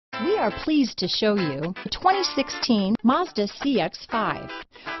We are pleased to show you the 2016 Mazda CX-5.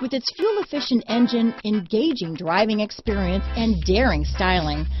 With its fuel-efficient engine, engaging driving experience, and daring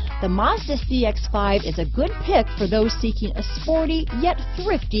styling, the Mazda CX-5 is a good pick for those seeking a sporty yet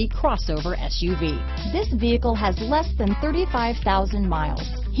thrifty crossover SUV. This vehicle has less than 35,000 miles.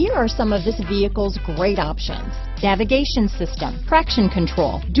 Here are some of this vehicle's great options: navigation system, traction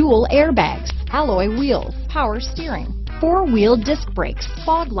control, dual airbags, alloy wheels, power steering, four-wheel disc brakes,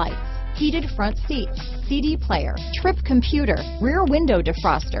 fog lights, heated front seats, CD player, trip computer, rear window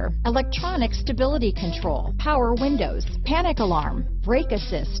defroster, electronic stability control, power windows, panic alarm, brake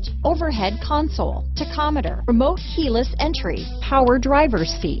assist, overhead console, tachometer, remote keyless entry, power driver's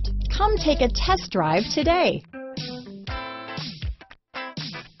seat. Come take a test drive today.